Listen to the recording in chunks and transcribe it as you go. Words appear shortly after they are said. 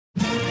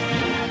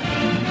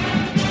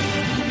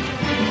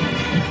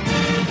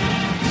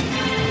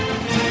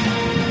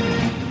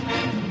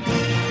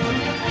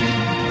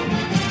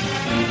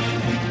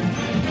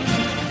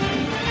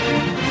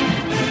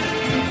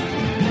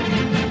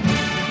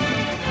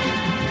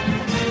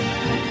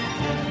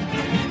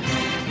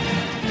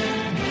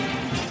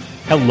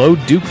Hello,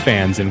 Duke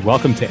fans, and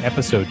welcome to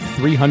episode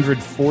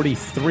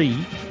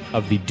 343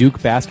 of the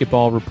Duke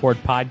Basketball Report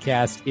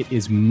podcast. It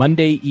is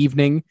Monday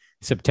evening,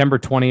 September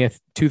 20th,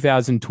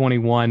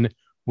 2021.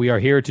 We are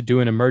here to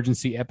do an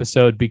emergency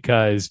episode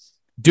because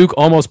Duke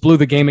almost blew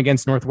the game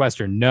against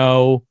Northwestern.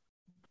 No,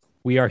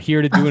 we are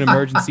here to do an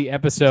emergency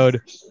episode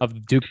of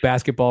the Duke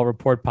Basketball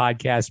Report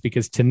podcast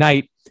because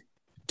tonight,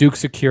 Duke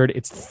secured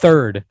its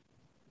third,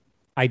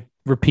 I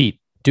repeat,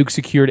 Duke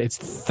secured its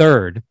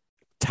third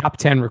top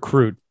 10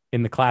 recruit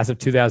in the class of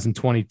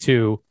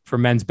 2022 for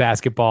men's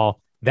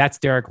basketball. That's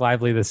Dereck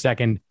Lively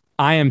II.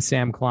 I am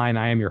Sam Klein.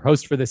 I am your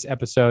host for this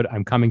episode.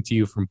 I'm coming to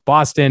you from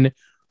Boston.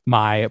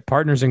 My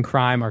partners in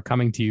crime are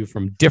coming to you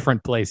from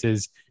different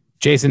places.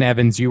 Jason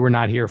Evans, you were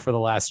not here for the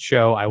last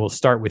show. I will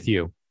start with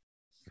you.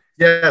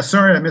 Yeah,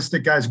 sorry I missed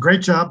it, guys.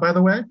 Great job, by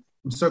the way.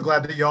 I'm so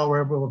glad that y'all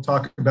were able to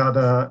talk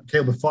about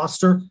Caleb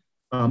Foster,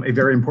 a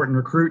very important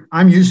recruit.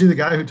 I'm usually the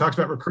guy who talks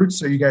about recruits,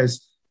 so you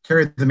guys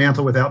carried the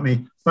mantle without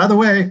me. By the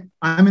way,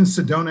 I'm in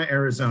Sedona,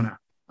 Arizona.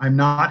 I'm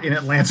not in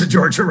Atlanta,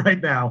 Georgia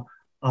right now.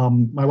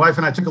 My wife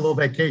and I took a little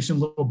vacation, a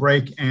little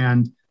break,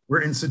 and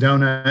we're in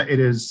Sedona.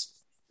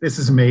 This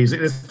is amazing.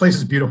 This place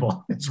is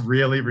beautiful. It's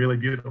really, really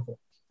beautiful.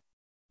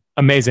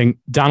 Amazing.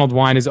 Donald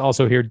Wine is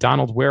also here.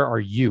 Donald, where are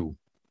you?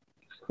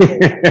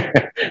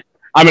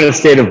 I'm in a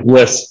state of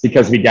bliss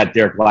because we got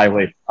Dereck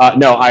Lively.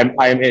 No,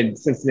 I'm in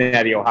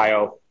Cincinnati,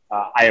 Ohio.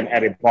 I am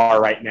at a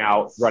bar right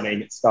now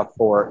running stuff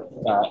for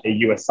a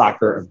U.S.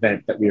 soccer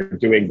event that we are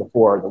doing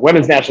before the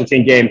women's national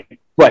team game.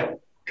 But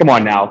come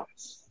on now,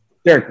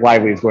 Dereck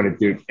Lively is going to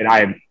Duke, and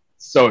I am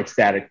so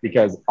ecstatic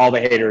because all the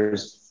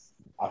haters,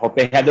 I hope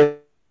they had their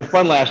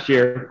fun last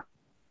year.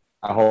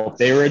 I hope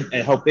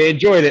they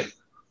enjoyed it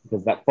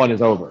because that fun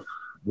is over.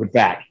 We're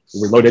back.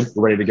 We're loaded.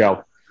 We're ready to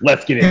go.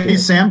 Let's get into it. Hey,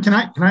 Sam, can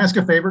I ask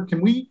a favor?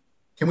 Can we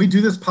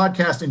do this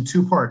podcast in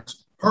two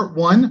parts? Part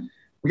one,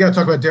 we got to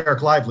talk about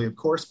Dereck Lively, of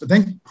course, but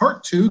then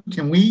part two,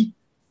 can we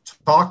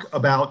talk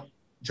about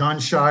Jon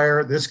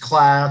Scheyer, this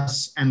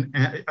class? And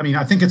I mean,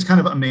 I think it's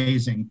kind of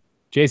amazing.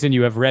 Jason,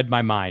 you have read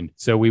my mind,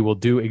 so we will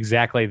do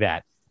exactly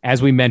that.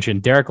 As we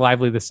mentioned, Dereck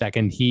Lively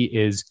II, he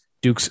is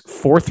Duke's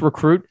fourth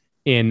recruit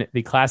in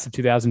the class of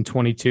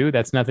 2022.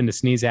 That's nothing to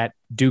sneeze at.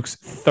 Duke's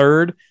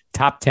third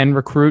top 10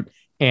 recruit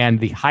and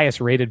the highest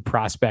rated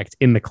prospect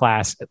in the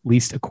class, at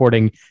least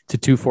according to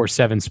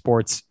 247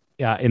 Sports.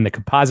 In the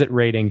composite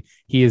rating,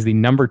 he is the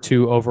number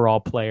 2 overall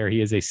player.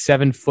 He is a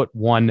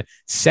 7'1"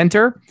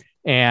 center,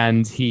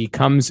 and he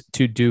comes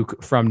to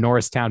Duke from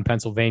Norristown,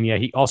 Pennsylvania.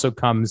 He also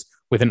comes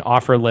with an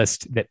offer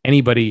list that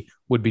anybody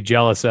would be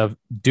jealous of.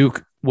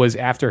 Duke was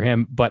after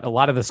him, but a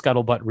lot of the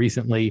scuttlebutt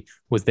recently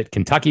was that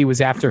Kentucky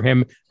was after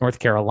him. North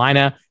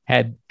Carolina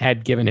had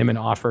given him an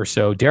offer.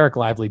 So Dereck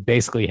Lively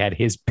basically had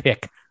his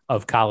pick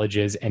of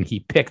colleges, and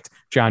he picked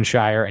Jon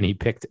Scheyer, and he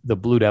picked the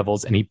Blue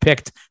Devils, and he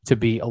picked to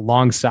be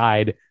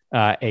alongside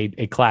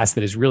a class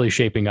that is really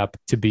shaping up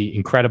to be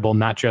incredible,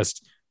 not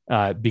just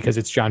because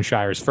it's Jon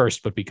Scheyer's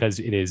first, but because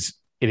it is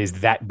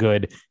that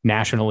good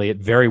nationally. It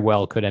very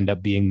well could end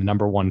up being the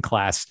number 1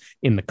 class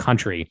in the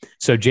country.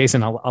 So,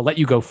 Jason, I'll let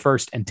you go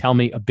first and tell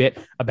me a bit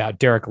about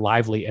Dereck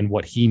Lively and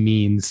what he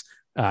means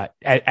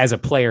as a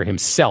player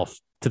himself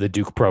to the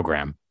Duke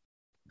program.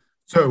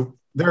 So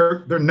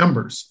they're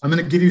numbers. I'm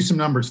going to give you some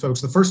numbers, folks.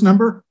 The first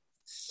number,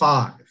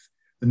 5.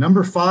 The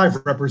number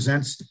 5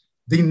 represents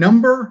the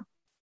number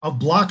of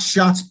block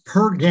shots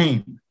per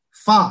game.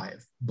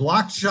 5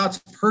 block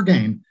shots per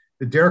game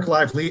that Dereck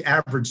Lively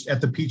averaged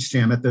at the Peach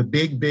Jam, at the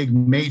big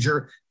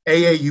major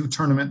AAU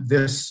tournament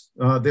this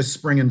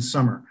spring and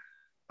summer.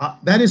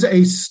 That is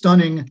a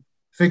stunning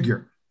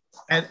figure.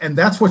 And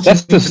that's what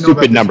that's a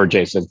stupid number,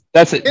 Jason.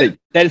 That's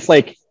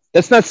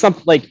not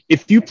something like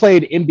if you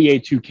played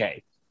NBA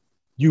 2K,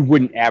 you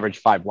wouldn't average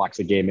 5 blocks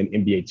a game in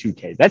NBA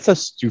 2K. That's a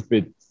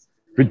stupid,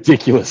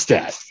 ridiculous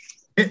stat.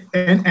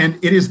 And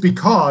it is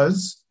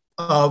because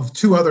of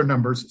 2 other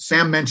numbers.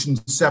 Sam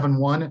mentioned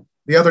 7'1".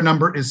 The other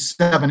number is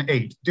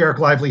 7'8". Dereck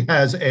Lively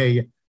has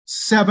a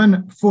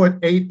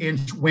 7'8"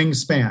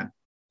 wingspan.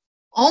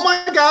 Oh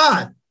my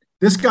God.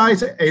 This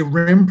guy's a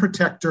rim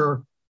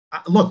protector.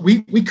 Look,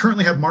 we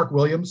currently have Mark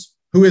Williams,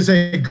 who is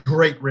a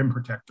great rim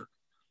protector.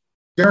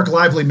 Dereck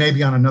Lively may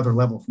be on another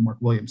level from Mark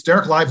Williams.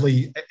 Dereck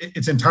Lively,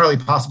 it's entirely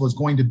possible, is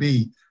going to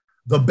be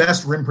the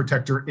best rim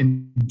protector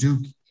in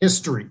Duke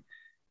history.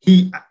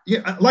 He,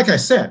 like I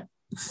said,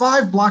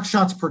 5 block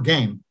shots per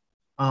game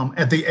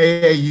at the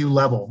AAU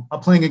level,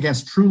 playing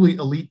against truly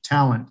elite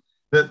talent.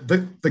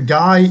 The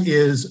guy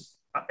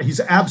he's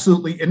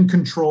absolutely in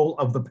control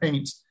of the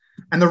paint.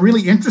 And the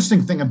really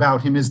interesting thing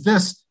about him is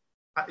this: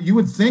 you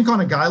would think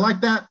on a guy like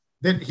that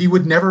he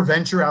would never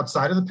venture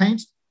outside of the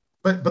paint.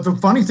 But the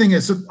funny thing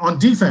is, on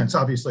defense,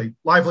 obviously,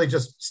 Lively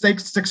just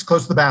sticks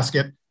close to the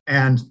basket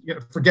and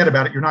forget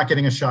about it. You're not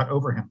getting a shot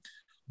over him.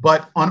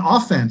 But on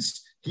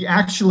offense, he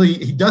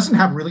doesn't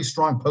have really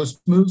strong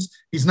post moves.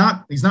 He's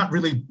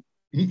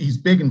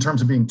big in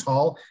terms of being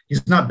tall.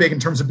 He's not big in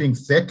terms of being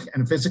thick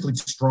and physically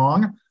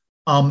strong.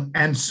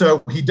 And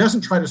so he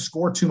doesn't try to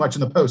score too much in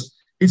the post.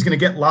 He's going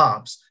to get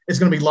lobs. It's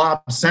going to be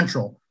lob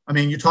central. I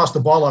mean, you toss the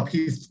ball up,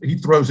 he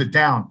throws it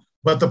down.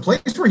 But the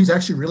place where he's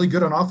actually really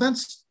good on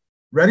offense,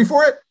 ready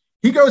for it?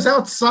 He goes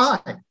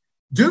outside.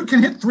 Dude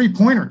can hit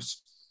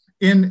 3-pointers.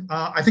 In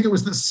I think it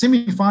was the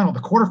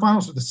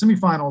quarterfinals or the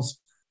semifinals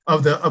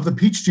of the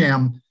Peach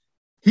Jam.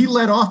 He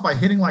led off by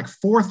hitting like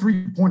 4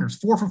 3-pointers,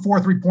 4 for 4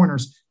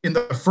 3-pointers in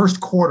the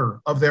first quarter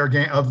of their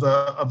game of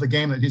the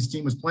game that his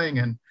team was playing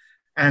in.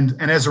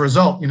 And as a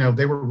result,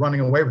 they were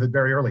running away with it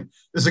very early.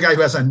 This is a guy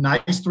who has a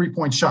nice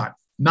 3-point shot.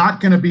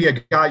 Not going to be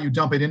a guy you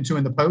dump it into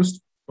in the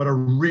post, but a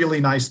really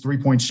nice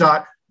 3-point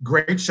shot.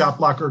 Great shot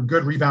blocker,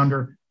 good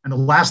rebounder. And the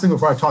last thing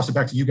before I toss it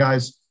back to you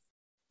guys,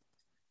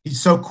 he's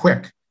so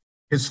quick.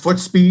 His foot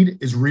speed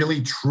is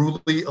really,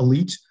 truly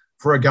elite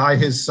for a guy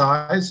his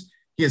size.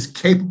 He is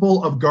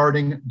capable of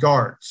guarding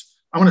guards.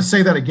 I want to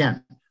say that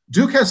again.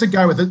 Duke has a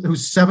guy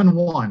who's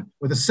 7'1",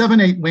 with a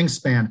 7'8"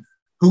 wingspan,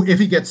 who, if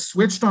he gets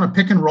switched on a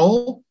pick and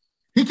roll,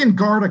 he can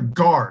guard a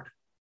guard.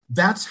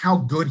 That's how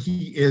good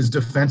he is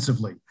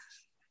defensively.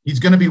 He's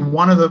going to be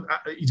one of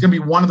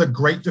the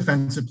great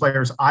defensive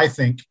players, I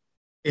think,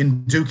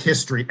 in Duke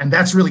history, and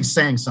that's really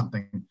saying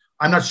something.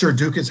 I'm not sure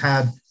Duke has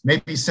had,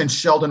 maybe since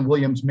Sheldon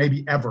Williams,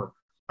 maybe ever,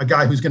 a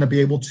guy who's going to be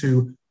able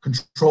to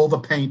control the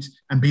paint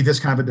and be this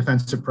kind of a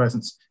defensive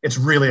presence. It's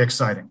really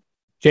exciting.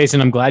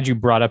 Jason, I'm glad you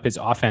brought up his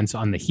offense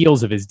on the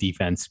heels of his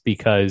defense,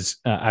 because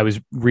I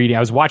was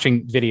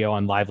watching video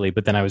on Lively,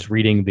 but then I was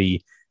reading the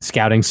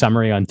scouting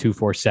summary on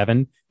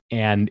 247,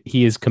 and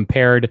he is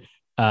compared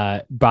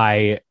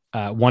by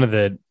one of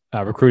the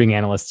recruiting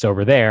analysts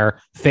over there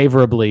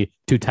favorably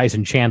to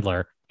Tyson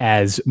Chandler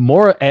as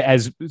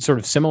sort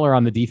of similar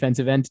on the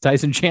defensive end to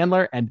Tyson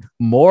Chandler and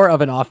more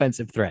of an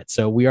offensive threat.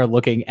 So we are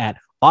looking at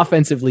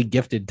offensively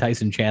gifted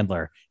Tyson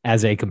Chandler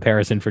as a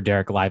comparison for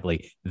Dereck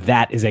Lively.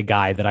 That is a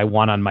guy that I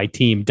want on my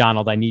team.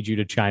 Donald, I need you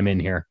to chime in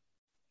here.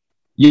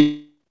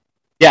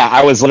 Yeah,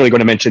 I was literally going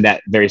to mention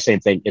that very same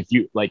thing. If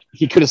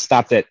he could have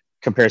stopped at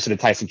comparison to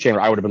Tyson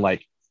Chandler, I would have been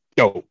like,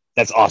 yo,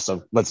 that's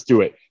awesome. Let's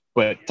do it.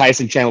 But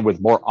Tyson Chandler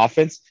with more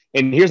offense.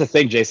 And here's the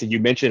thing, Jason, you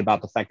mentioned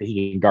about the fact that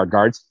he can guard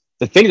guards.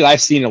 The thing that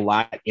I've seen a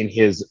lot in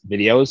his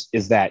videos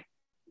is that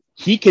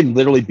he can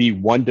literally be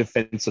one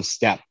defensive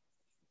step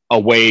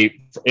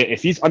away.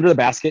 If he's under the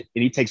basket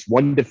and he takes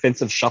one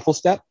defensive shuffle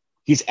step,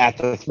 he's at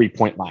the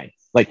 3-point line.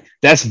 Like,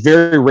 that's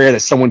very rare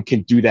that someone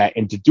can do that.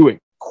 And to do it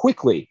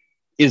quickly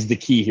is the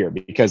key here,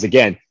 because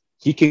again,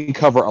 he can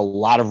cover a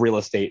lot of real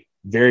estate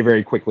very,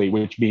 very quickly,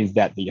 which means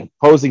that the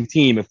opposing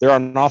team, if they're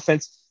on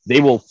offense,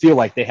 they will feel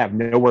like they have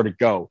nowhere to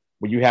go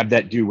when you have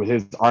that dude with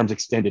his arms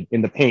extended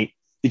in the paint,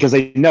 because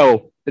they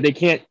know that they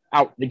can't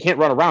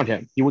run around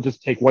him. He will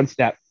just take one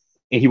step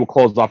and he will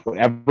close off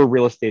whatever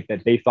real estate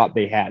that they thought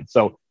they had.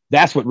 So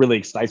that's what really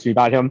excites me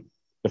about him.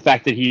 The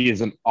fact that he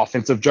is an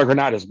offensive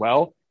juggernaut as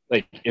well,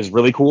 is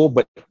really cool.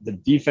 But the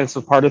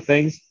defensive part of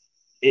things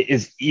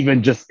is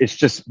it's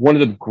just one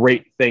of the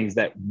great things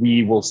that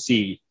we will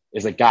see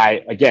is a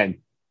guy, again,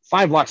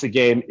 5 blocks a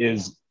game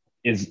is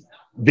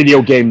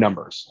video game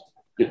numbers.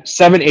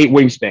 7'8"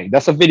 wingspan.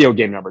 That's a video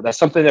game number. That's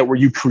something that where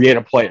you create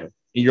a player.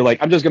 And you're like,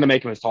 I'm just going to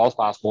make him as tall as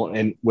possible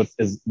and with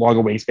as long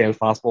a wingspan as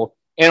possible.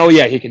 And oh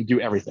yeah, he can do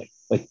everything.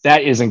 Like,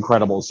 that is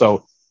incredible.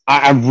 So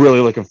I'm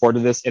really looking forward to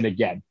this. And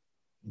again,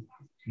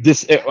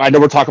 I know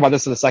we're talking about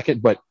this in a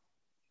second, but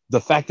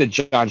the fact that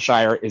John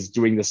Shire is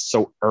doing this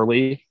so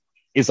early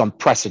is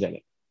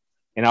unprecedented.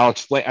 And I'll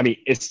explain. I mean,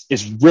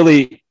 it's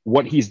really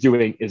what he's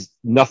doing is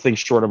nothing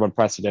short of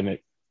unprecedented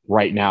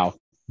right now.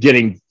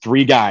 Getting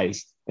 3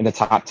 guys in the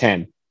top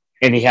 10,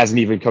 and he hasn't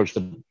even coached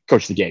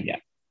the game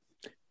yet.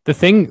 The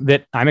thing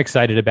that I'm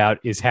excited about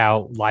is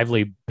how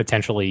Lively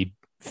potentially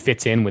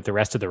fits in with the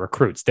rest of the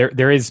recruits.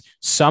 There is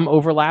some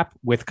overlap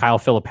with Kyle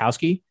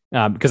Filipowski,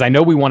 because I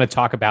know we want to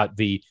talk about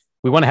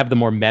we want to have the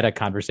more meta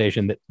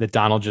conversation that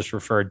Donald just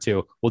referred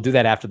to. We'll do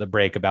that after the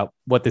break about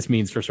what this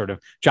means for sort of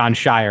John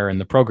Shire and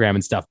the program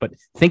and stuff. But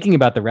thinking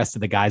about the rest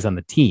of the guys on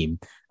the team,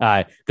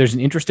 there's an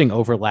interesting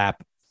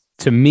overlap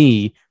to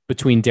me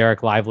between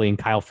Dereck Lively and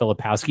Kyle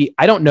Filipowski.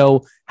 I don't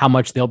know how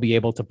much they'll be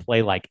able to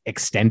play like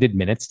extended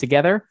minutes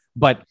together,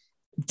 but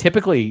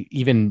typically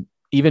even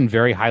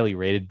very highly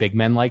rated big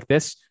men like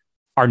this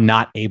are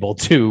not able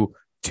to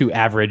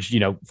average,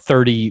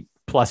 30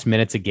 plus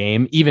minutes a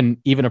game,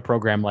 even a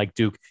program like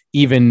Duke,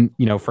 even,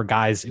 for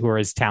guys who are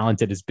as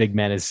talented as big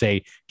men as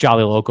say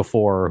Jalil Okafor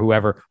or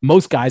whoever,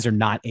 most guys are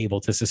not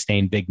able to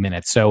sustain big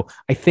minutes. So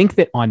I think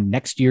that on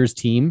next year's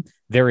team,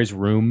 there is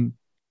room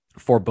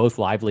for both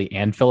Lively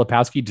and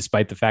Filipowski,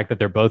 despite the fact that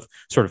they're both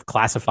sort of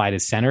classified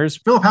as centers.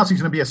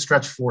 Filipowski's going to be a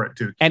stretch for it,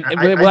 Duke. And that's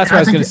what I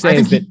was going to say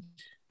is that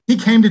he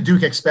came to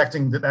Duke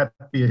expecting that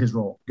be his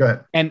role.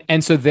 Go ahead.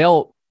 And so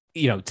they'll,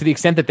 to the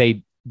extent that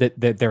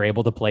they're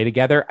able to play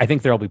together, I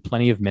think there'll be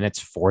plenty of minutes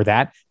for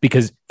that,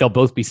 because they'll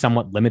both be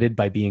somewhat limited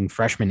by being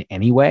freshmen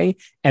anyway.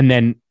 And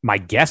then my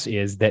guess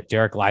is that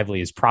Dereck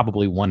Lively is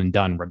probably one and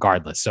done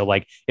regardless. So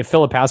like if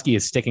Filipowski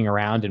is sticking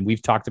around, and we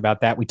talked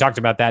about that with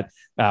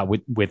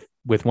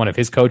one of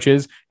his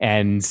coaches,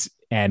 and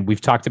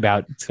we've talked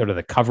about sort of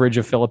the coverage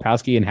of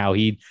Filipowski and how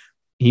he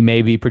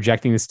may be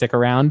projecting to stick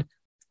around.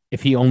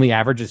 If he only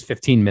averages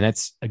 15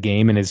 minutes a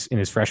game in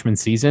his freshman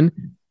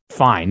season,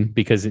 fine,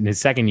 because in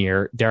his second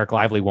year, Dereck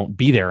Lively won't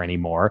be there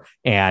anymore,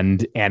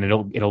 and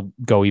it'll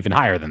go even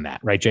higher than that,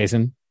 right,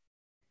 Jason?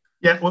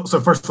 Yeah, well, so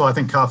first of all, I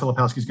think Kyle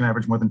Filipowski is going to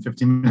average more than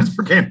 15 minutes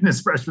per game in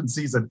his freshman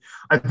season.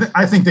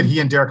 I think that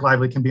he and Dereck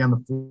Lively can be on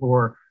the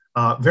floor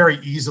very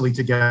easily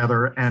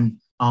together. And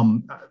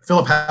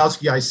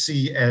Filipowski I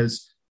see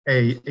as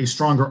a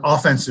stronger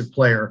offensive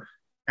player,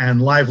 and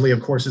Lively,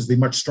 of course, is the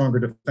much stronger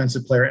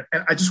defensive player.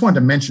 And I just wanted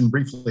to mention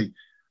briefly,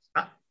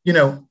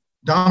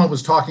 Donald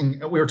was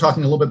we were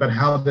talking a little bit about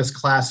how this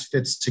class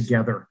fits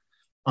together.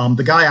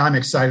 The guy I'm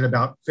excited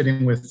about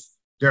fitting with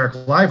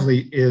Dereck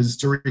Lively is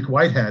Dereck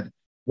Whitehead.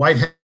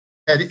 Whitehead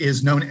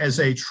is known as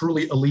a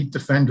truly elite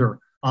defender.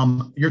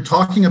 You're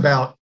talking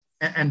about,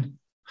 and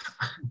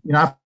I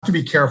have to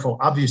be careful.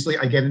 Obviously,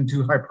 I get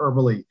into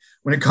hyperbole.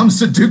 When it comes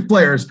to Duke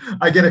players,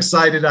 I get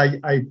excited.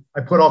 I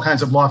put all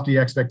kinds of lofty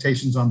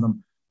expectations on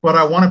them. But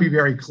I want to be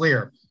very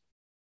clear.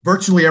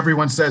 Virtually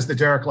everyone says that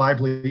Dereck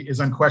Lively is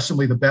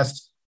unquestionably the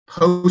best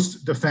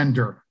post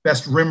defender,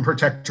 best rim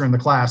protector in the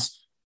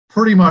class.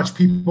 Pretty much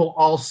people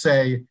all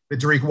say that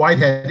Dereck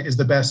Whitehead is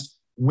the best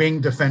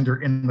wing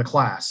defender in the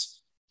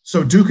class.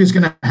 So Duke is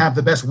going to have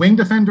the best wing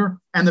defender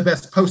and the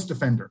best post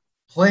defender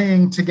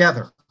playing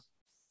together.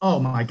 Oh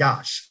my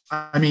gosh.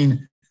 I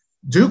mean,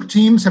 Duke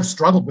teams have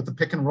struggled with the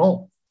pick and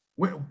roll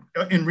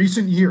in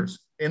recent years.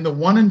 In the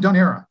one and done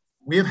era,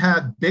 we have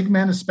had big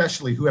men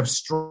especially who have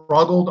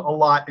struggled a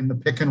lot in the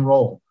pick and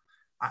roll.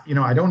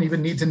 I don't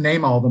even need to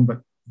name all of them, but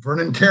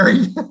Vernon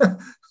Carey,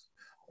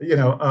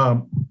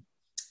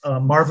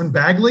 Marvin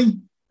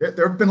Bagley.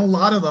 There have been a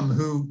lot of them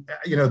who,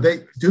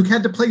 Duke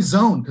had to play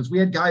zone because we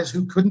had guys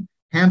who couldn't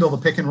handle the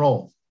pick and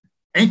roll.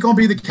 Ain't going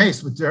to be the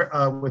case with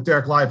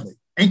Dereck Lively.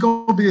 Ain't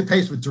going to be the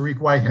case with Dereck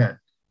Whitehead.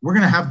 We're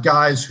going to have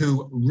guys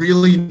who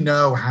really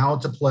know how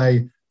to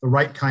play the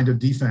right kind of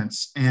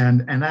defense,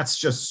 and that's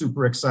just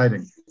super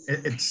exciting.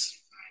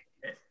 It's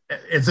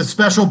a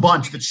special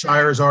bunch that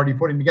Shire is already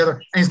putting together,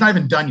 and he's not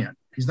even done yet.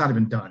 He's not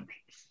even done.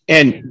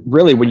 And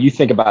really, when you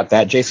think about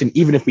that, Jason,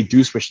 even if we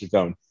do switch the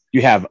zone,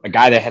 you have a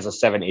guy that has a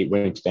 7'8"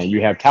 wingspan.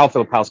 You have Kyle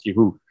Filipowski,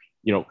 who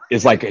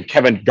is like a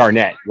Kevin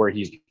Garnett, where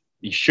he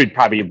should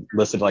probably be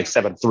listed like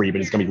 7'3",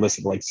 but he's going to be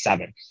listed like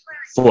 7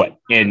 foot.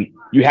 And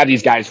you have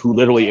these guys who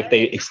literally, if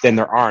they extend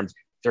their arms,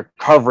 they're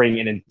covering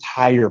an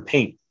entire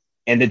paint.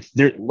 And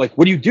they're like,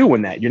 what do you do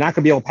when that? You're not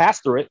going to be able to pass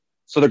through it.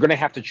 So they're going to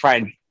have to try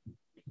and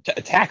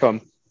attack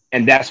them.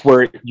 And that's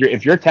where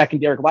if you're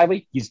attacking Dereck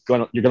Lively, you're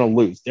going to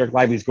lose. Dereck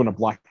Lively is going to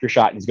block your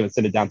shot and he's going to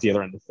send it down to the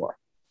other end of the floor.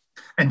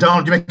 And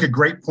Donald, you make a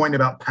great point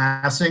about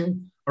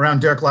passing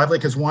around Dereck Lively,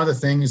 because one of the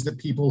things that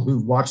people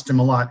who've watched him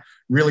a lot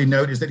really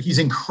note is that he's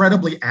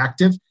incredibly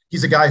active.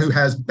 He's a guy who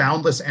has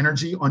boundless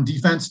energy on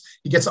defense.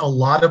 He gets a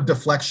lot of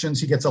deflections.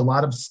 He gets a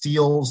lot of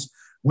steals.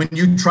 When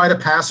you try to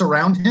pass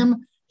around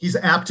him, he's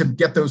apt to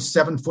get those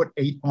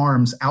 7'8"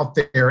 arms out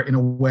there in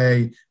a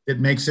way that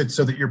makes it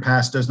so that your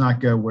pass does not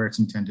go where it's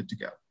intended to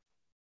go.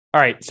 All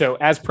right. So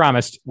as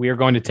promised, we are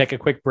going to take a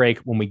quick break.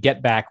 When we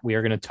get back, we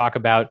are going to talk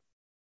about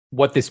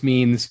what this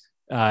means,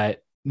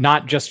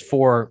 not just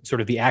for sort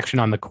of the action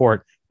on the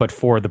court, but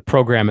for the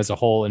program as a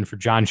whole and for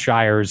Jon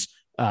Scheyer's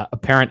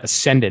apparent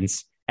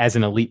ascendance as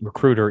an elite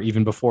recruiter,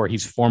 even before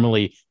he's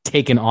formally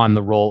taken on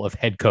the role of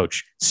head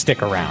coach.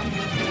 Stick around.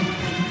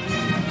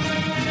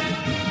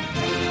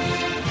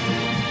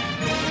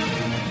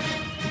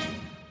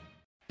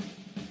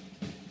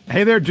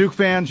 Hey there, Duke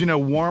fans.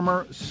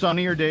 Warmer,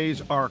 sunnier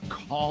days are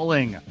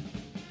calling.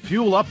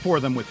 Fuel up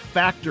for them with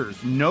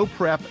Factor's no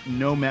prep,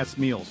 no mess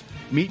meals.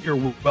 Meet your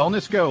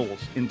wellness goals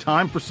in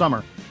time for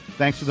summer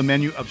thanks to the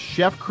menu of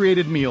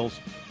chef-created meals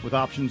with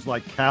options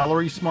like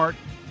Calorie Smart,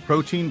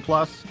 Protein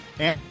Plus,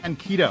 and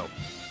Keto.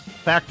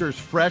 Factor's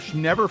fresh,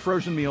 never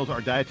frozen meals are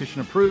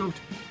dietitian approved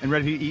and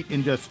ready to eat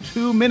in just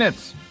 2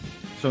 minutes.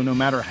 So no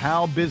matter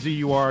how busy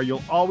you are,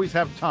 you'll always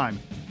have time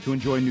to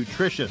enjoy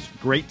nutritious,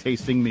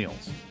 great-tasting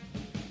meals.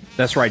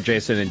 That's right,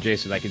 Jason. And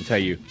Jason, I can tell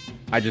you,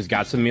 I just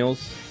got some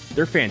meals.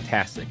 They're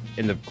fantastic.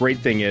 And the great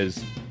thing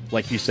is,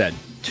 like you said,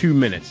 2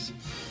 minutes.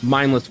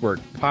 Mindless work.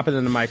 Pop it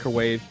in the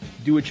microwave,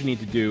 do what you need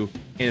to do,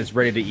 and it's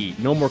ready to eat.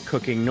 No more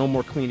cooking, no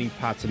more cleaning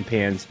pots and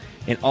pans.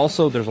 And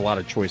also, there's a lot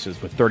of choices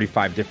with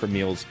 35 different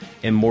meals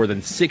and more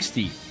than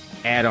 60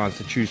 add-ons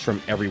to choose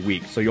from every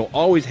week. So you'll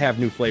always have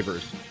new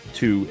flavors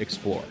to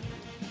explore.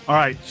 All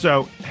right,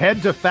 so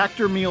head to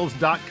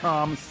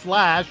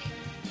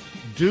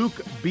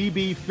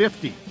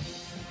factormeals.com/DukeBB50.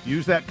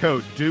 Use that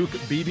code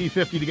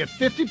DukeBB50 to get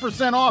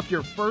 50% off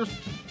your first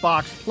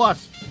box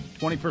plus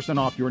 20%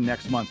 off your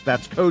next month.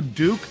 That's code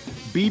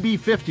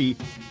DukeBB50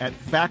 at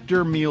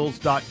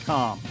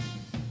factormeals.com.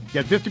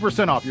 Get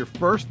 50% off your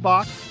first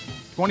box,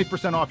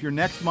 20% off your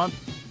next month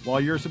while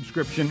your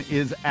subscription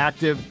is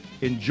active.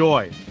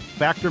 Enjoy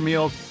Factor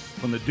Meals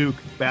from the Duke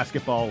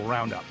Basketball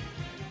Roundup.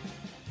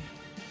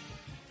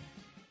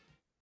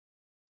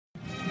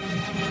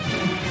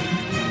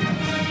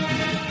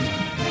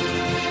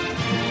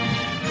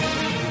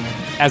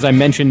 as I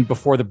mentioned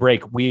before the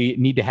break, we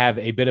need to have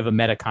a bit of a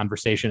meta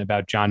conversation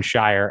about Jon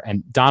Scheyer.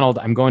 And Donald,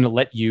 I'm going to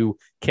let you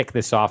kick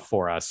this off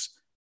for us.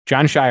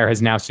 Jon Scheyer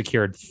has now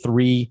secured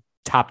 3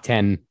 top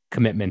 10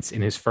 commitments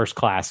in his first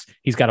class.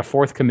 He's got a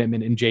 4th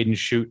commitment in Jaden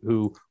Schutt,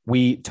 who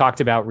we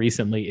talked about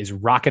recently is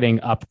rocketing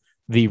up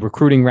the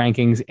recruiting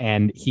rankings.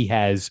 And he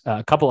has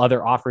a couple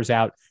other offers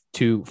out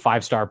to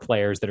 5-star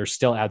players that are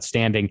still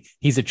outstanding.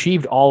 He's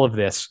achieved all of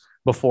this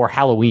before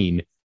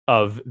Halloween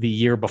of the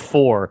year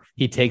before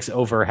he takes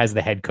over as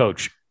the head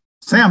coach.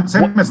 Sam,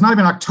 it's not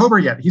even October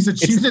yet. He's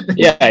achieved it.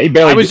 Yeah,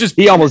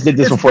 he almost did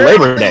this before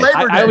Labor Day.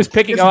 I was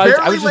picking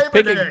the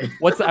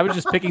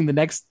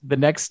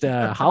next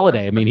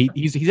holiday. I mean,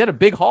 he's had a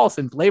big haul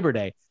since Labor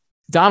Day.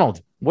 Donald,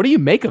 what do you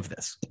make of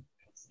this?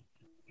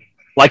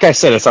 Like I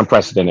said, it's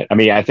unprecedented. I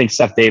mean, I think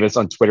Seth Davis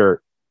on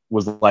Twitter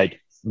was like,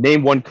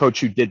 name one coach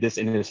who did this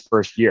in his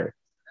first year.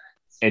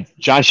 And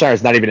Jon Scheyer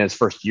is not even in his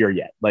first year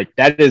yet. Like,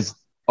 that is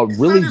a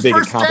really big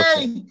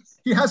accomplishment.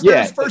 He hasn't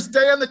had his first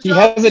day on the job. He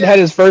hasn't had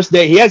his first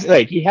day.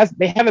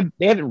 They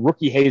haven't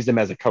rookie hazed him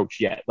as a coach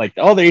yet. Like,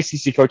 all the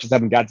ACC coaches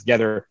haven't got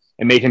together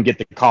and made him get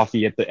the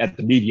coffee at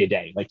the media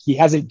day. Like, he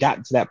hasn't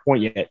gotten to that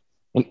point yet.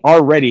 And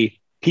already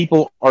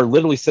people are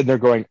literally sitting there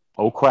going,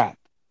 oh crap.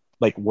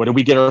 Like, what did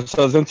we get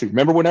ourselves into?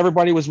 Remember when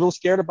everybody was real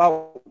scared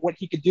about what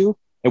he could do?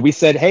 And we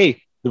said,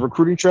 hey, the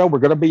recruiting trail, we're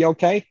going to be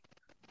okay.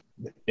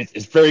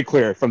 It's very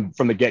clear from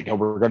the get-go,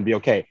 we're going to be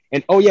okay.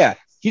 And oh yeah,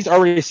 he's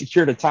already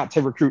secured a top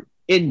 10 recruit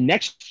in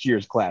next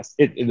year's class,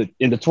 in the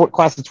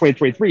class of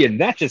 2023, and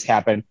that just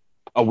happened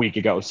a week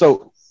ago.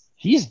 So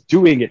he's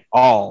doing it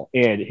all,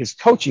 and his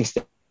coaching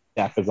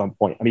staff is on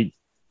point. I mean,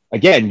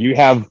 again, you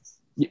have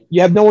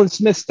Nolan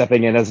Smith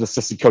stepping in as an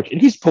assistant coach,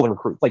 and he's pulling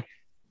recruits. Like,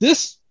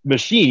 this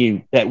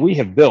machine that we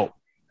have built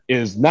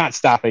is not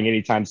stopping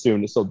anytime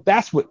soon. So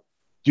that's what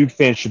Duke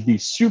fans should be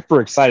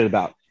super excited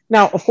about.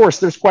 Now, of course,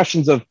 there's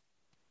questions of,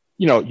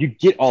 you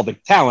get all the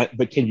talent,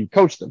 but can you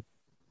coach them?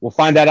 We'll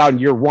find that out in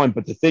year 1.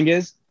 But the thing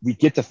is, we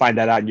get to find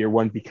that out in year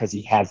 1 because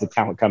he has the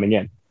talent coming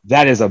in.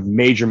 That is a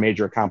major,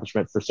 major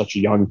accomplishment for such a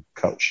young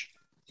coach.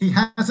 He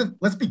hasn't,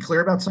 let's be clear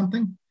about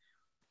something.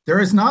 There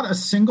is not a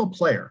single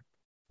player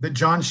that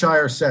Jon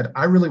Scheyer said,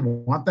 I really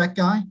want that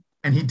guy,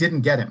 and he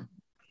didn't get him.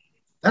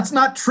 That's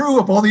not true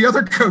of all the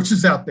other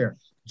coaches out there.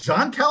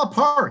 John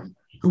Calipari,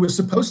 who was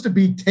supposed to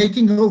be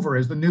taking over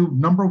as the new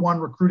number 1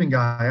 recruiting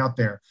guy out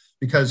there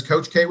because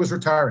Coach K was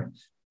retiring.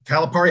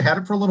 Calipari had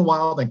it for a little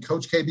while, then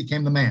Coach K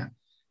became the man.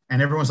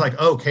 And everyone's like,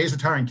 oh, K's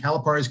retiring,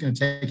 Calipari's going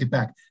to take it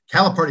back.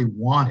 Calipari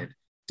wanted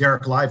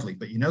Dereck Lively.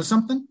 But you know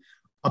something?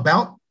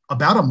 About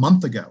a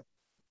month ago,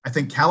 I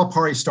think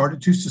Calipari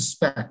started to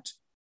suspect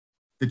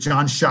that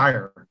Jon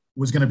Scheyer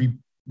was going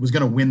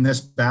to win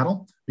this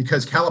battle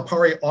because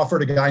Calipari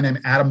offered a guy named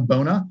Adam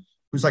Bona,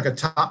 who's like a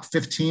top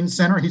 15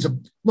 center.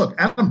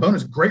 Adam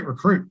Bona's a great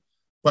recruit,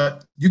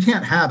 but you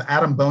can't have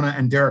Adam Bona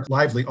and Dereck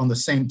Lively on the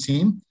same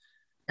team.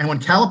 And when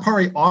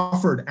Calipari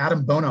offered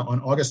Adam Bona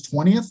on August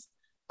 20th,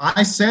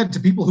 I said to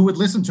people who would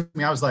listen to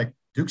me, I was like,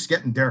 Duke's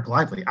getting Dereck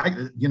Lively.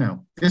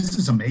 This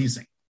is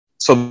amazing.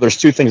 So there's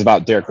 2 things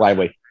about Dereck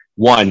Lively.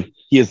 One,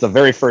 he is the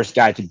very first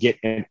guy to get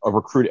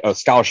a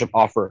scholarship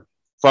offer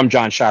from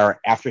Jon Scheyer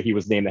after he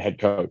was named the head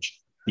coach.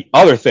 The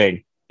other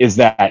thing is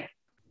that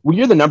when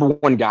you're the number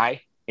 1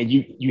 guy and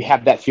you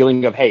have that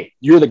feeling of, hey,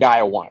 you're the guy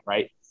I want,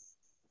 right?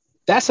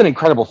 That's an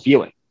incredible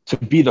feeling to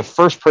be the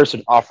first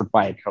person offered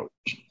by a coach.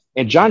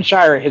 And Jon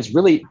Scheyer has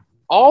really,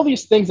 all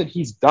these things that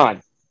he's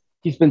done,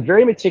 he's been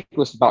very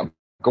meticulous about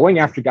going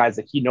after guys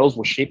that he knows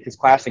will shape his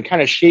class and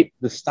kind of shape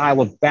the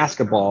style of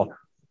basketball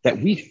that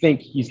we think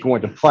he's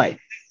going to play.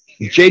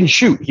 Jaden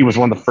Schutt, he was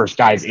one of the first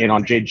guys in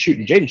on Jaden Schutt.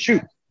 And Jaden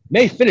Schutt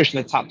may finish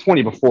in the top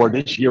 20 before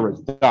this year is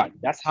done.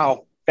 That's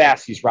how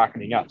fast he's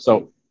rocketing up.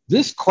 So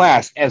this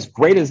class, as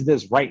great as it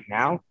is right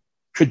now,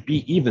 could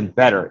be even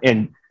better.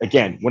 And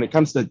again, when it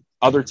comes to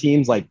other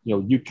teams like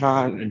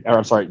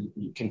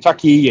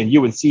Kentucky and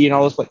UNC and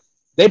all this, but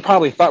they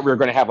probably thought we were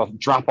going to have a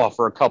drop off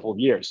for a couple of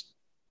years.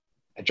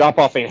 A drop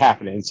off ain't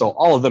happening. And so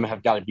all of them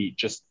have got to be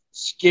just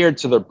scared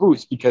to their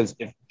boots because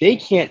if they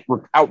can't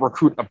out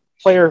recruit a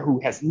player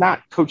who has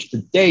not coached a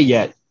day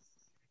yet,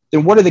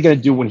 then what are they going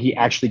to do when he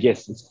actually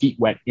gets his feet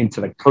wet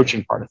into the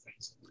coaching part of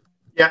things?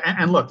 Yeah,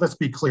 and look, let's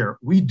be clear.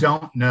 We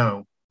don't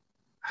know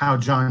how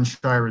Jon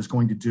Scheyer is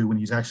going to do when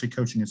he's actually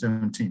coaching his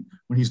own team,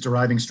 when he's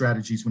deriving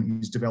strategies, when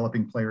he's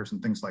developing players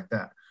and things like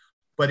that.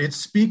 But it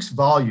speaks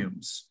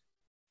volumes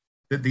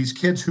that these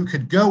kids who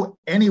could go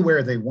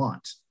anywhere they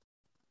want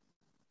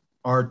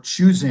are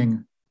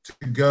choosing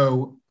to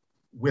go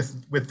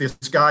with this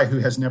guy who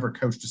has never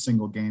coached a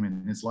single game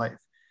in his life.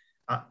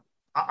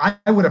 I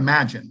would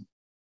imagine,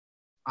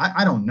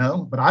 I don't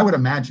know, but I would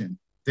imagine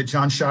that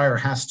Jon Scheyer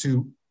has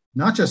to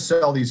not just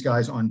sell these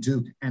guys on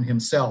Duke and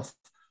himself,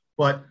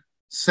 but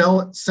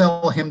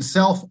sell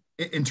himself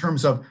in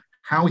terms of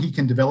how he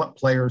can develop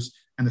players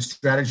and the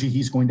strategy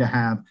he's going to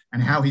have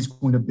and how he's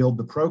going to build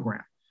the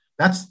program.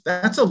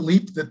 That's a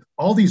leap that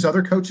all these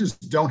other coaches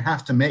don't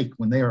have to make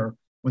when they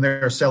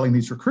are selling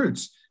these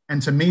recruits.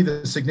 And to me,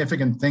 the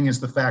significant thing is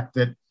the fact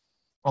that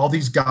all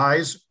these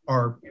guys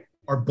are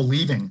are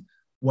believing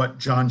what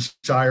John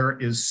Shire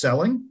is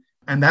selling.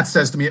 And that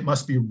says to me, it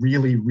must be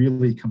really,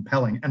 really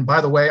compelling. And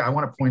by the way, I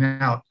want to point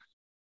out,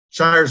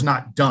 Shire's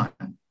not done.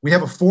 We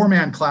have a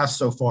 4-man class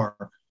so far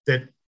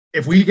that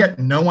if we get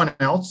no one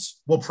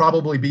else, will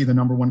probably be the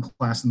number 1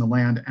 class in the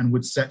land and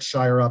would set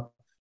Shire up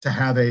to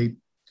have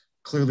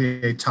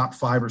clearly a top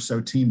 5 or so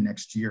team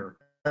next year.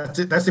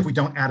 That's if we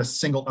don't add a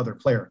single other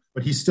player.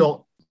 But he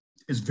still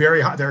is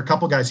very high. There are a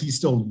couple guys he's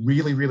still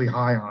really, really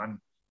high on.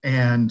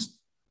 And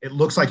it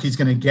looks like he's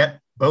going to get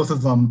both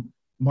of them,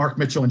 Mark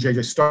Mitchell and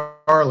JJ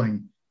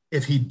Starling.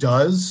 If he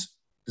does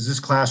this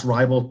class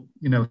rival,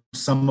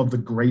 some of the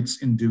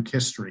greats in Duke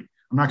history?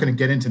 I'm not going to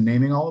get into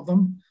naming all of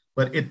them,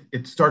 but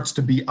it starts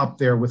to be up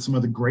there with some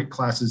of the great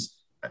classes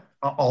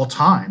all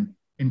time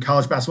in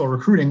college basketball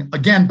recruiting,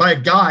 again, by a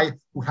guy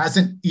who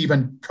hasn't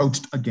even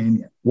coached a game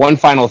yet. One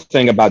final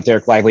thing about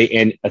Dereck Lively,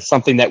 and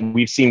something that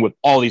we've seen with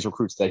all these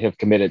recruits that have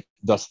committed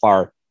thus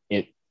far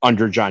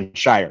under John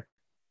Shire.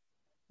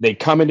 They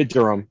come into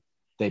Durham,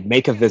 they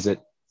make a visit,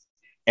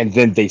 and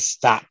then they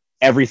stop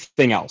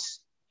everything else.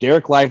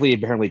 Dereck Lively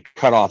apparently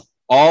cut off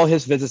all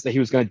his visits that he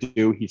was going to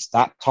do. He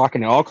stopped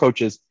talking to all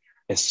coaches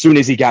as soon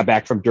as he got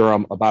back from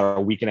Durham about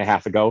a week and a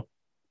half ago,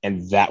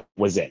 and that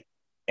was it.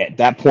 At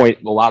that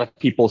point, a lot of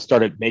people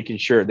started making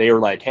sure they were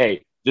like,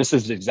 hey, this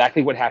is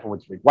exactly what happened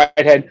with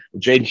Whitehead,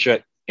 with Jaden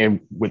Schutt,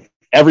 and with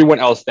everyone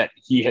else that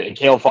he had, and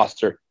Caleb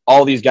Foster,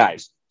 all these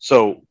guys.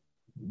 So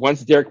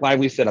once Dereck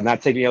Lively said, I'm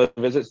not taking any other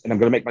visits and I'm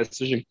going to make my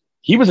decision,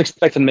 he was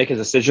expecting to make his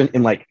decision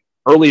in like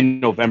early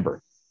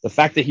November. The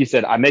fact that he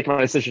said, I'm making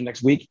my decision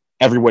next week,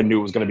 everyone knew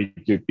it was going to be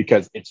Duke,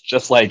 because it's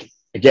just like,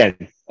 again,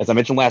 as I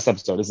mentioned last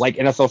episode, it's like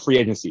NFL free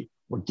agency.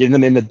 We're getting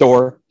them in the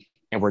door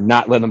and we're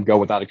not letting them go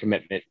without a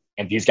commitment.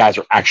 And these guys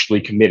are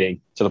actually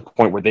committing to the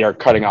point where they are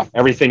cutting off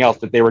everything else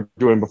that they were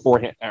doing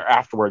beforehand or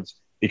afterwards,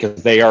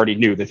 because they already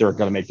knew that they were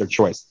going to make their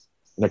choice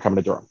and they're coming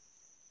to Durham.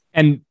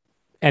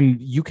 And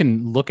you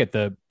can look at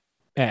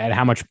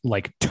how much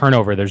like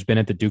turnover there's been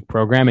at the Duke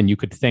program, and you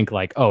could think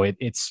like, oh,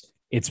 it's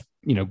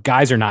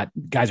guys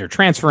are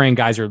transferring,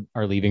 guys are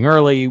leaving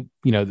early.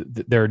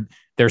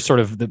 They're sort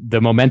of the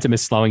momentum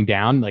is slowing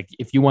down. Like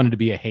if you wanted to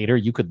be a hater,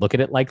 you could look at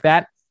it like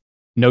that.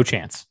 No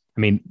chance. I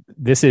mean,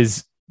 this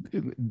is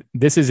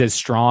as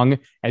strong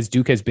as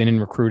Duke has been in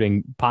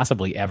recruiting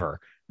possibly ever,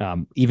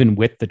 even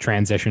with the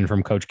transition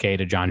from Coach K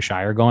to John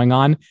Shire going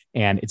on.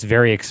 And it's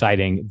very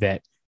exciting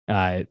that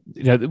I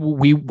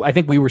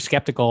think we were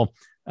skeptical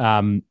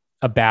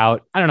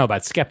about, I don't know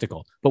about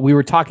skeptical, but we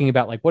were talking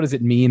about like, what does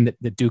it mean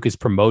that Duke is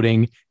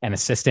promoting an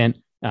assistant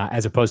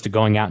as opposed to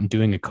going out and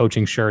doing a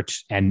coaching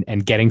search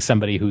and getting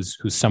somebody who's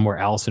somewhere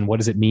else? And what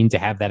does it mean to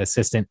have that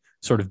assistant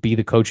sort of be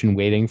the coach in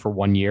waiting for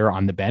 1 year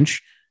on the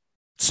bench?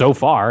 So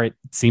far, it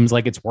seems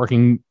like it's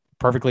working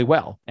perfectly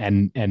well.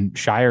 And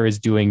Shire is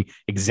doing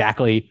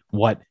exactly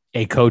what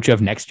a coach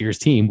of next year's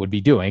team would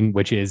be doing,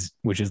 which is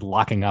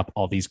locking up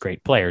all these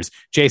great players.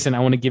 Jason, I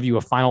want to give you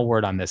a final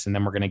word on this, and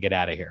then we're going to get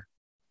out of here.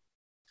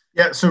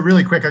 Yeah, so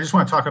really quick, I just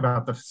want to talk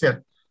about the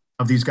fit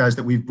of these guys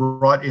that we've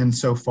brought in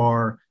so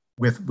far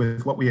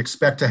with what we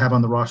expect to have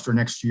on the roster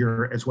next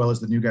year, as well as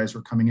the new guys who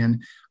are coming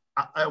in.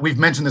 We've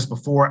mentioned this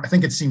before. I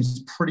think it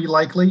seems pretty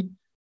likely,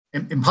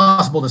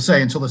 impossible to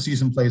say until the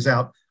season plays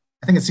out.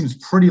 I think it seems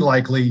pretty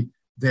likely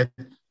that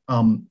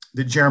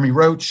that Jeremy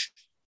Roach,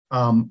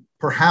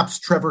 perhaps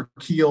Trevor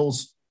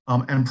Keels,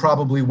 and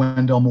probably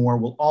Wendell Moore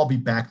will all be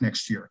back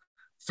next year.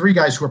 3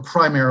 guys who are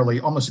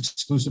primarily, almost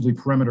exclusively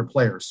perimeter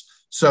players.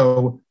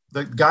 So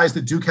the guys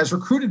that Duke has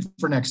recruited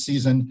for next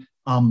season,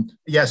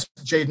 yes,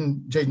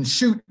 Jaden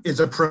Schutt is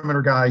a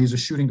perimeter guy. He's a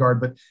shooting guard,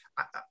 but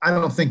I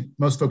don't think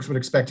most folks would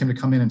expect him to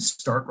come in and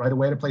start right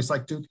away at a place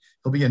like Duke.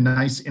 He'll be a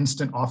nice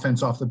instant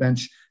offense off the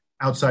bench,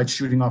 outside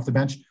shooting off the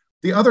bench.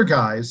 The other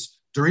guys,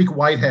 Dereck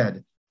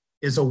Whitehead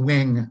is a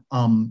wing,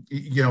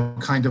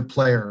 kind of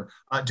player.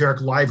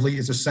 Dereck Lively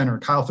is a center.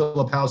 Kyle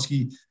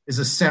Filipowski is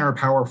a center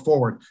power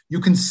forward.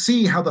 You can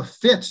see how the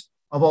fit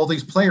of all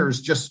these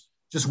players just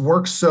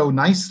works so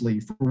nicely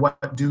for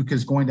what Duke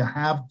is going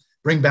to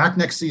bring back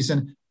next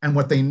season and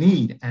what they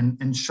need.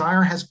 And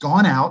Shire has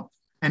gone out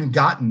and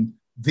gotten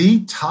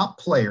the top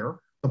player,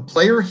 the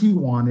player he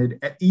wanted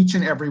at each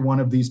and every one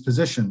of these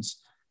positions.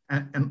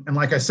 And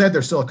like I said,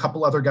 there's still a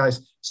couple other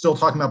guys still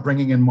talking about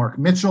bringing in Mark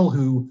Mitchell,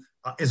 who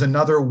is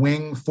another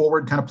wing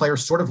forward kind of player,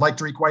 sort of like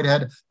Dereck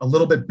Whitehead, a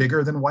little bit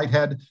bigger than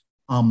Whitehead.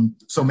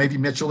 So maybe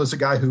Mitchell is a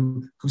guy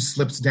who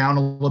slips down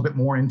a little bit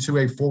more into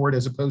a forward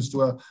as opposed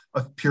to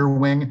a pure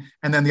wing.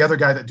 And then the other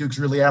guy that Duke's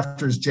really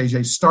after is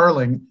JJ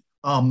Starling,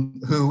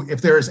 who,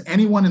 if there is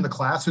anyone in the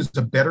class who's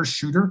a better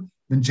shooter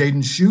than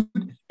Jaden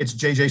Schutt, it's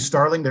JJ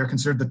Starling. They're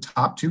considered the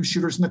top 2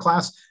 shooters in the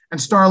class.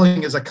 And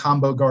Starling is a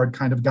combo guard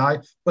kind of guy.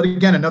 But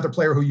again, another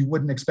player who you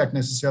wouldn't expect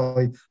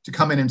necessarily to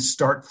come in and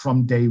start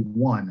from day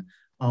one.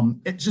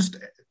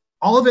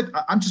 All of it,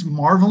 I'm just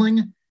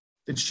marveling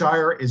that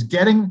Shire is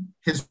getting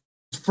his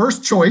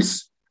first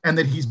choice and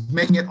that he's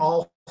making it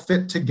all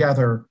fit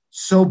together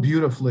so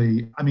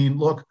beautifully. I mean,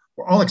 look,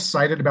 we're all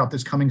excited about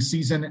this coming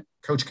season,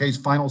 Coach K's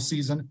final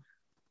season.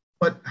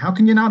 But how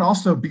can you not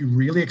also be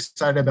really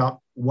excited about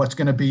what's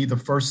going to be the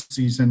first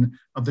season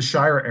of the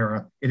Shire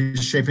era? It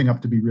is shaping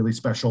up to be really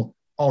special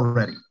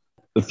already.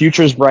 The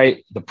future is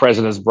bright. The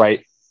present is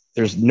bright.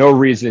 There's no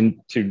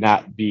reason to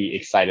not be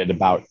excited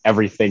about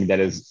everything that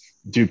is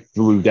Duke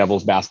Blue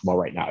Devils basketball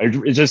right now.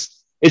 It's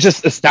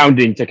just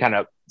astounding to kind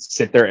of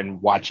sit there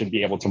and watch and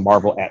be able to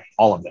marvel at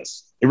all of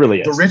this. It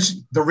really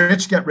is. The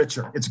rich get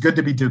richer. It's good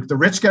to be Duke. The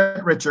rich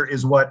get richer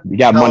is what we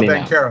got money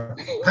now.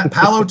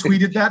 Paolo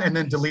tweeted that and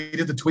then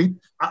deleted the tweet.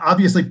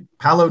 Obviously,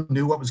 Paolo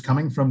knew what was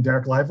coming from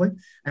Dereck Lively,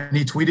 and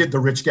he tweeted the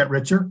rich get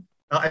richer.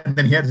 And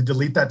then he had to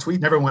delete that tweet.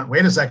 And everyone went,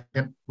 wait a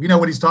second. We know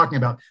what he's talking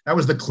about. That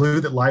was the clue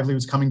that Lively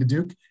was coming to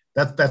Duke.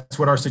 That's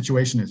what our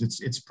situation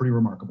is. It's pretty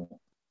remarkable.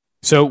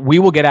 So we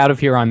will get out of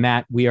here on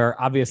that. We are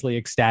obviously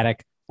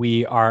ecstatic.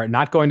 We are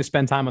not going to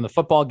spend time on the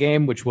football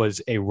game, which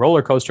was a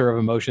roller coaster of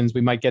emotions.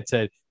 We might get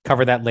to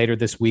cover that later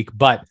this week.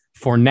 But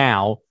for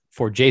now,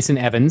 for Jason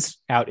Evans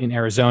out in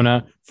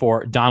Arizona,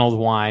 for Donald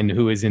Wine,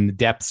 who is in the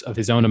depths of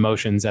his own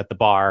emotions at the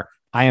bar,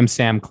 I am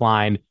Sam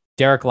Klein.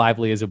 Dereck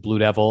Lively is a Blue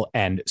Devil,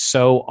 and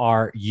so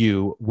are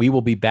you. We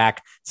will be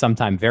back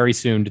sometime very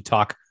soon to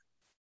talk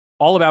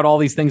all about all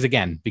these things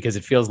again, because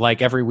it feels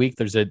like every week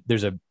there's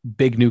a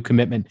big new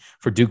commitment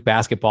for Duke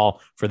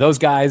basketball. For those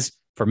guys,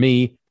 for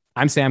me,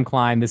 I'm Sam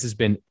Klein. This has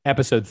been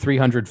episode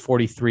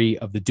 343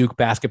 of the Duke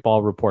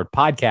Basketball Report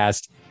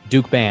podcast.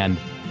 Duke Band,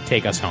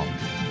 take us home.